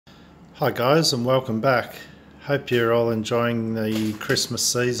Hi guys, and welcome back. Hope you're all enjoying the Christmas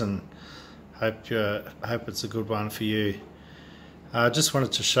season. Hope it's a good one for you. I just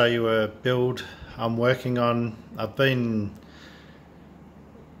wanted to show you a build I'm working on. I've been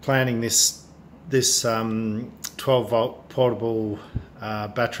planning this 12 volt portable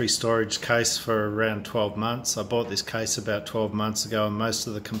battery storage case for around 12 months. I bought this case about 12 months ago and most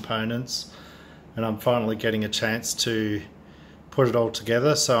of the components, and I'm finally getting a chance to put it all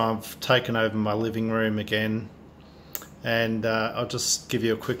together. So I've taken over my living room again, and I'll just give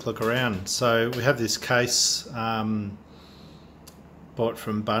you a quick look around. So we have this case bought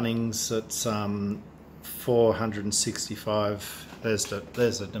from Bunnings. It's 465. There's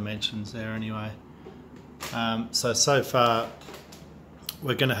the dimensions there anyway. So far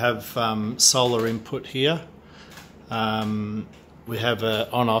we're going to have solar input here. We have an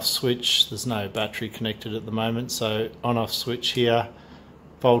on-off switch. There's no battery connected at the moment, so on-off switch here.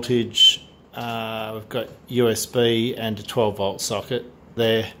 Voltage, we've got USB and a 12 volt socket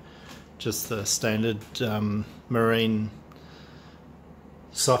there, just the standard marine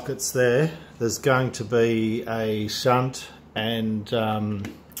sockets there. There's going to be a shunt and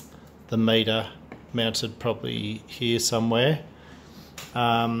the meter mounted probably here somewhere.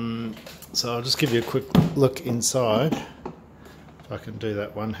 So I'll just give you a quick look inside. I can do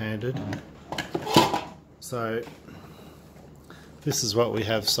that one-handed. So this is what we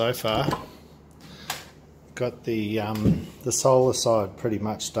have so far. Got the solar side pretty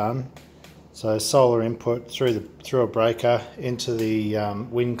much done. So solar input through a breaker into the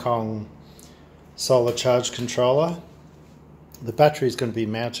Wincong solar charge controller. The battery is going to be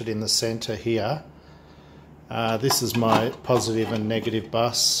mounted in the center here. This is my positive and negative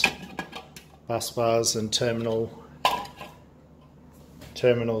bus bars and terminals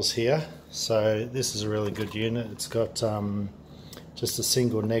here. So this is a really good unit. It's got just a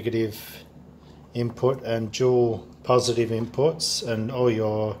single negative input and dual positive inputs, and all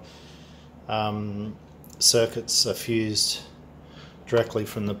your circuits are fused directly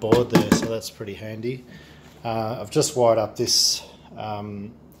from the board there, so that's pretty handy. I've just wired up these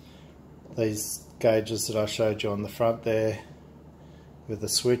gauges that I showed you on the front there with the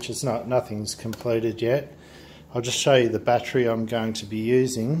switch. Nothing's completed yet. I'll just show you the battery I'm going to be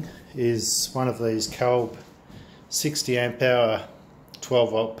using. Is one of these Kolb 60 amp hour 12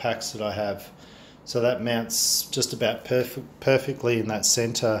 volt packs that I have. So that mounts just about perfectly in that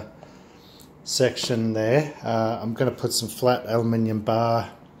center section there. I'm going to put some flat aluminium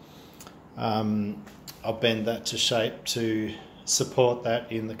bar. I'll bend that to shape to support that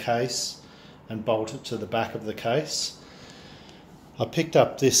in the case and bolt it to the back of the case. I picked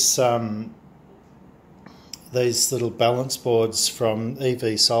up these little balance boards from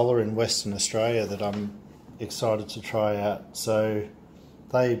EV Solar in Western Australia that I'm excited to try out. So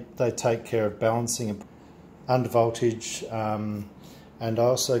they take care of balancing under voltage, and I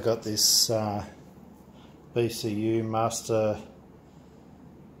also got this VCU master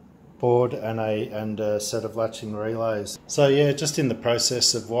board and a set of latching relays. So yeah, just in the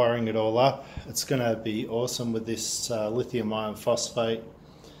process of wiring it all up. It's going to be awesome with this lithium iron phosphate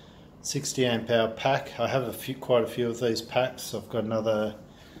 60 amp hour pack. I have quite a few of these packs. I've got another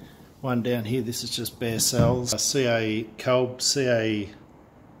one down here. This is just bare cells. Kolb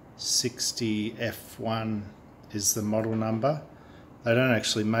CA60F1 is the model number. They don't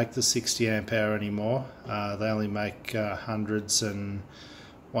actually make the 60 amp hour anymore. They only make hundreds and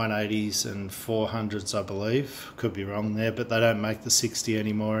 180s and 400s, I believe. Could be wrong there, but they don't make the 60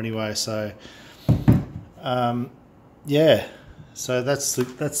 anymore anyway. So yeah. So that's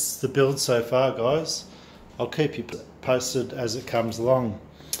the build so far, guys. I'll keep you posted as it comes along.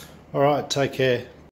 Alright, take care.